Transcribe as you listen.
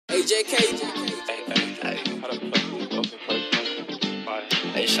Hey,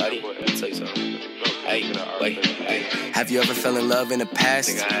 shawty, let me tell you something. Hey, wait, hey. Have you ever fell in love in the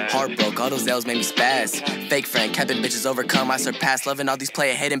past? Heartbroke, all those L's made me spaz. Fake friend, kept it bitches overcome. I surpassed loving all these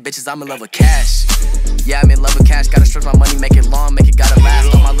player hating bitches. I'm in love with cash. Yeah, I'm in love with cash. Gotta stretch my money, make it long, make it gotta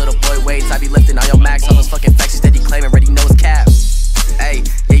last. All my little boy weights, I be lifting on your max. All those fucking facts you steady claiming, ready know it's cap. Hey,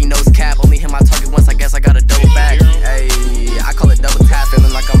 yeah, you know it's cap. Only hit my target once, I guess I got a double back. Hey, I call it double tap,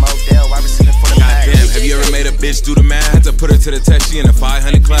 feeling like I'm Odell, wide receiver for the bag. Goddamn, have you ever made a bitch do the math? Had to put her to the test, she in a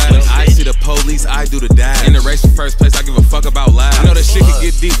 500 class. When I see the police, I do the dash. In the race for first place, I give a fuck about last. You know that shit can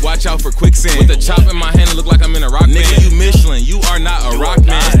get deep, watch out for quicksand. With the chop in my hand, it look like I'm in a rock band. Nigga, you Michelin, you are not a rock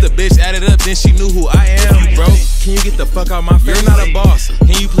man. Since the bitch added up, then she knew who I am. You broke, can you get the fuck out my face? You're not a boss,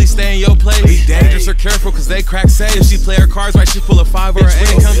 can you please stay in your place? Be dangerous or careful, cause they crack safe. If she play her cards right, she pull a 5 or an 8.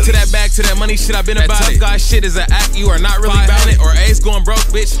 When it comes to that bag, to that money shit, I been about it. That tough guy shit is an act, you are not really about it. Or Ace going broke,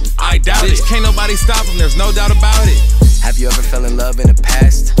 bitch, I doubt it. Can't nobody stop him, there's no doubt about it. Have you ever fell in love in the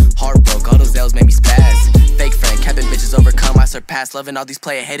past? Heartbroke, all those L's made me spaz. Fake friend, kept it bitches overcome. I surpassed loving all these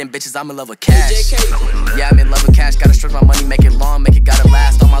player hating bitches. I'm in love with cash. Yeah, I'm in love with cash. Gotta stretch my money, make it long, make it gotta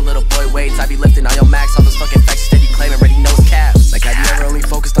last. All my little boy weights, I be lifting on your max. All those fucking facts you steady claiming, ready know it's cap. Like, have you ever only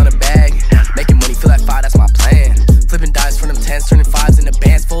focused on a bag? Making money, feel like 5, that's my plan. Flipping dimes from them 10s, turning 5s into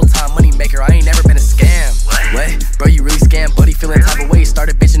bands. Full-time money maker, I ain't never been a scam. What? Bro, you really scam, buddy, feeling type of way.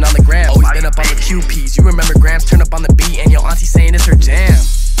 Started bitching on the gram, always been up on the QPs. You remember grams, turn up on the beat, and your auntie saying it's her jam.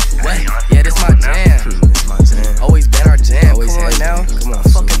 What? Yeah, this my jam. Always been our jam. Always come on now. Come on,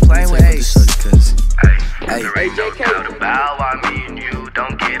 fucking playing with Ace. Hey, there ain't no doubt about why me and you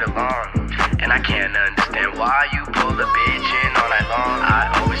don't get along. And I can't understand why you pull a bitch in all night long.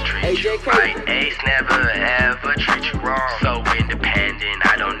 I always treat you right. Ace never ever treat you wrong. So independent,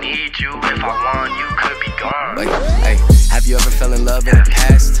 I don't need you. If I want, you could be gone. Hey, have you ever fell in love in the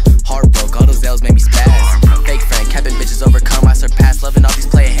past?